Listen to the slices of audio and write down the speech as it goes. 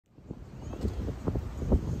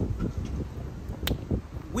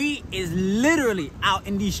We is literally out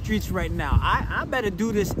in these streets right now. I better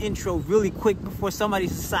do this intro really quick before somebody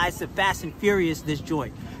decides to Fast and Furious this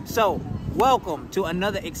joint. So, welcome to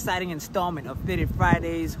another exciting installment of Fitted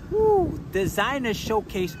Fridays. Woo! Designer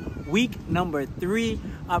Showcase week number 3.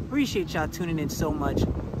 I appreciate y'all tuning in so much.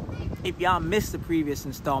 If y'all missed the previous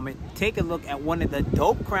installment, take a look at one of the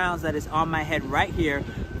dope crowns that is on my head right here,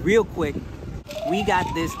 real quick. We got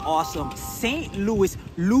this awesome St. Louis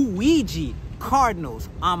Luigi Cardinals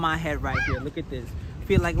on my head right here. Look at this.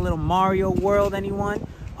 Feel like a little Mario World, anyone?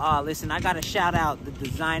 Listen, I gotta shout out the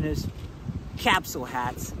designers Capsule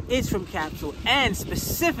hats. It's from Capsule, and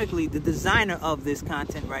specifically the designer of this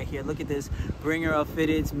content right here. Look at this, bringer of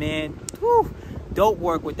Fitteds, man. Whew. Dope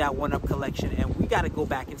work with that one-up collection, and we got to go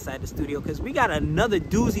back inside the studio because we got another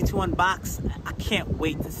doozy to unbox. I can't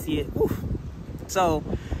wait to see it. Oof. So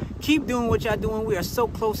keep doing what y'all doing. We are so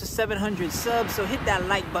close to 700 subs, so hit that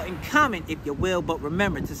like button, comment if you will, but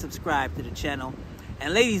remember to subscribe to the channel.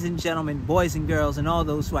 And ladies and gentlemen, boys and girls, and all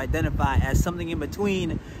those who identify as something in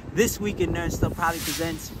between, this week in Nerd Stuff proudly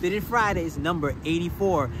presents Fitted Fridays number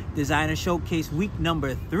 84, Designer Showcase week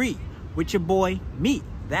number 3, with your boy, me,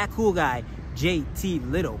 that cool guy,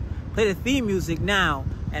 JT Lyttle. Play the theme music now,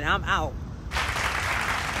 and I'm out.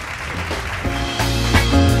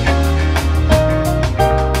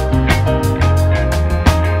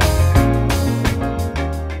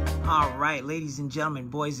 All right, ladies and gentlemen,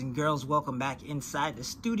 boys and girls, welcome back inside the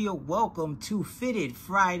studio. Welcome to Fitted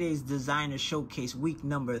Fridays Designer Showcase week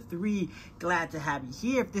number 3. Glad to have you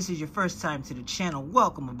here. If this is your first time to the channel,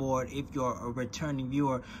 welcome aboard. If you're a returning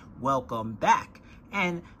viewer, welcome back.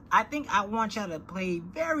 And I think I want y'all to pay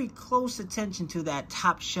very close attention to that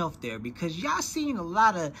top shelf there, because y'all seeing a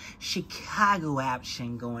lot of Chicago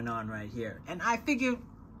action going on right here. And I figure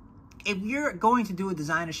if you're going to do a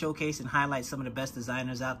designer showcase and highlight some of the best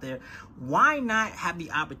designers out there, why not have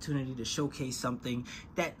the opportunity to showcase something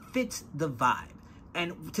that fits the vibe?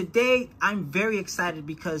 And today, I'm very excited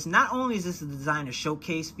because not only is this a designer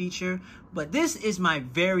showcase feature, but this is my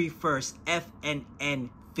very first FNF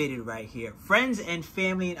fitted right here. Friends and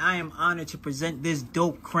family, and I am honored to present this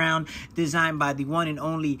dope crown designed by the one and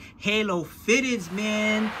only Halo.Fitteds,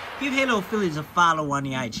 man. Give Halo.Fitteds a follow on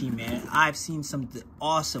the IG, man. I've seen some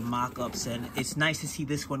awesome mock-ups, and it's nice to see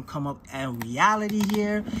this one come up in reality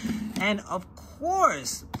here. And of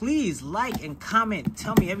course, please like and comment.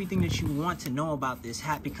 Tell me everything that you want to know about this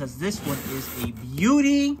hat, because this one is a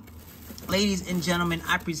beauty. Ladies and gentlemen,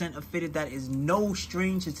 I present a fitted that is no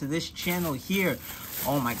stranger to this channel here.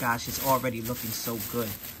 Oh my gosh, it's already looking so good.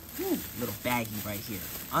 Whew, little baggy right here.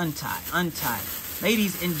 Untied, untied.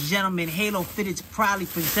 Ladies and gentlemen, Halo.Fitteds proudly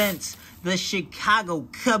presents the Chicago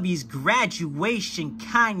Cubbies graduation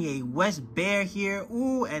Kanye West bear here.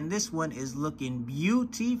 Ooh, and this one is looking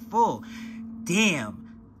beautiful. Damn.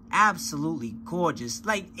 Absolutely gorgeous.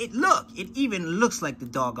 Like, it even looks like the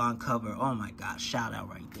doggone cover. Oh my gosh, shout out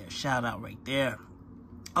right there, shout out right there.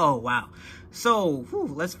 Oh wow. So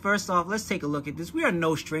let's take a look at this. We are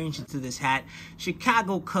no stranger to this hat.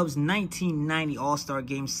 Chicago Cubs 1990 All-Star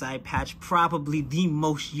Game side patch, probably the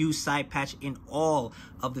most used side patch in all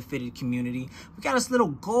of the fitted community. We got us little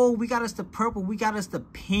gold, we got us the purple, we got us the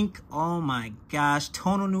pink. Oh my gosh,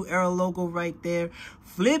 tonal new era logo right there.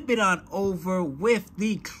 Flip it on over with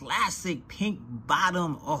the classic pink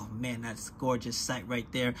bottom. Oh man, that's a gorgeous sight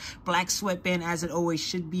right there. Black sweatband as it always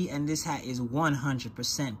should be, and this hat is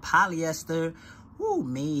 100% polyester. Ooh,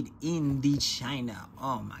 made in the China.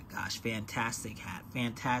 Oh my gosh, fantastic hat,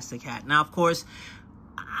 fantastic hat. Now, of course,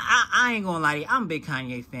 I ain't gonna lie to you, I'm a big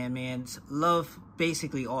Kanye fan, man. Love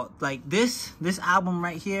basically all, like this album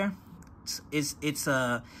right here. It's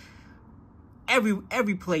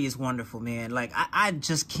every play is wonderful, man. Like I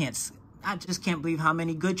just can't believe how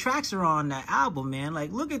many good tracks are on that album, man.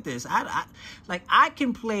 Like, look at this. I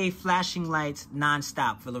can play Flashing Lights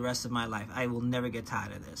nonstop for the rest of my life. I will never get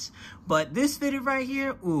tired of this. But this fitted right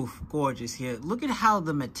here, oof, gorgeous here. Look at how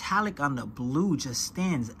the metallic on the blue just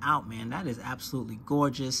stands out, man. That is absolutely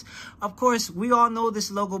gorgeous. Of course, we all know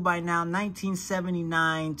this logo by now.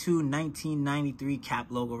 1979 to 1993 cap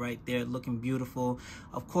logo right there, looking beautiful.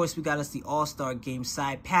 Of course, we got us the All-Star Game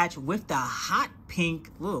side patch with the hot pink.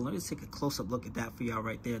 Whoa, let me take a close-up look at that for y'all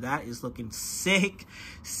right there. That is looking sick,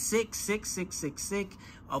 sick, sick, sick, sick, sick.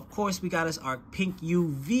 Of course, we got us our pink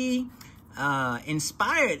UV.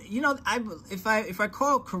 Inspired, you know, if I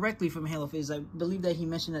recall correctly from Halo.Fitteds, I believe that he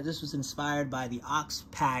mentioned that this was inspired by the Ox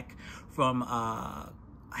Pack from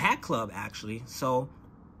Hat Club, actually. So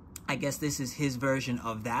I guess this is his version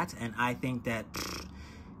of that, and I think that,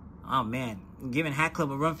 oh man, giving Hat Club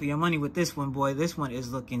a run for your money with this one, boy. This one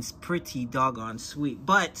is looking pretty doggone sweet.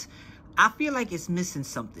 But I feel like it's missing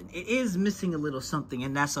something. It is missing a little something,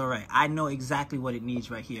 and that's all right. I know exactly what it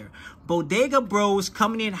needs right here. Bodega Bros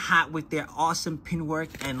coming in hot with their awesome pin work.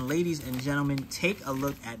 And ladies and gentlemen, take a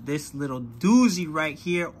look at this little doozy right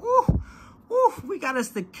here. Ooh, ooh, we got us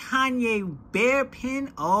the Kanye bear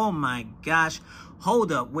pin. Oh my gosh.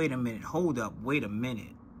 Hold up, wait a minute. Hold up, wait a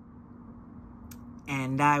minute.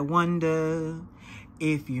 And I wonder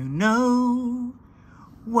if you know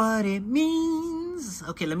what it means.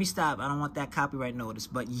 Okay, let me stop. I don't want that copyright notice.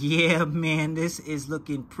 But yeah, man, this is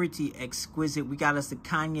looking pretty exquisite. We got us the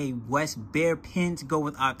Kanye West bear pin to go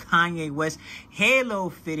with our Kanye West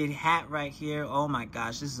Halo-fitted hat right here. Oh my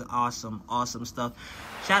gosh, this is awesome, awesome stuff.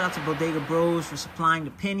 Shout out to Bodega Bros for supplying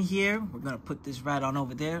the pin here. We're going to put this right on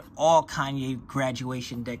over there. All Kanye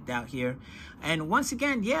graduation decked out here. And once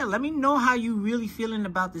again, yeah, let me know how you really feeling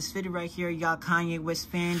about this fitted right here. Y'all Kanye West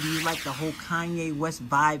fan? Do you like the whole Kanye West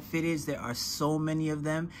vibe fitteds? There are so many of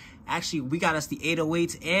them. Actually, we got us the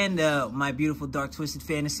 808s and my beautiful Dark Twisted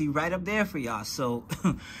Fantasy right up there for y'all. So,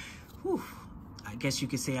 whew, I guess you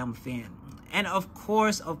could say I'm a fan. And of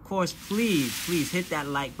course, please hit that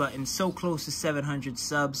like button. So close to 700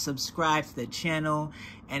 subs. Subscribe to the channel.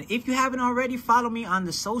 And if you haven't already, follow me on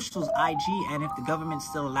the socials, IG, and if the government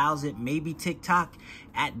still allows it, maybe TikTok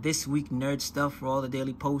at This Week Nerd Stuff for all the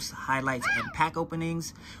daily posts, highlights, and pack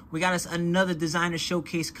openings. We got us another designer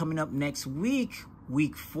showcase coming up next week,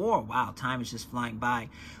 week 4. Wow, time is just flying by.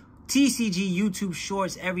 TCG YouTube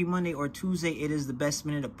Shorts every Monday or Tuesday. It is the best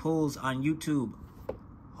minute of pulls on YouTube,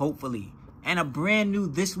 hopefully. And a brand new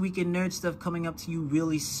This Week in Nerd Stuff coming up to you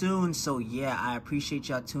really soon. So yeah, I appreciate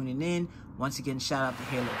y'all tuning in. Once again, shout out to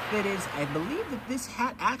Halo.Fitteds. I believe that this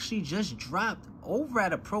hat actually just dropped over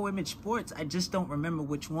at a Pro Image Sports. I just don't remember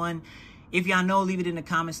which one. If y'all know, leave it in the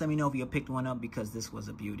comments. Let me know if you picked one up because this was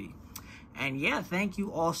a beauty. And yeah, thank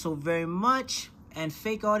you all so very much. And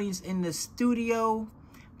fake audience in the studio,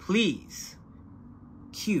 please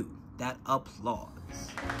cue that applause.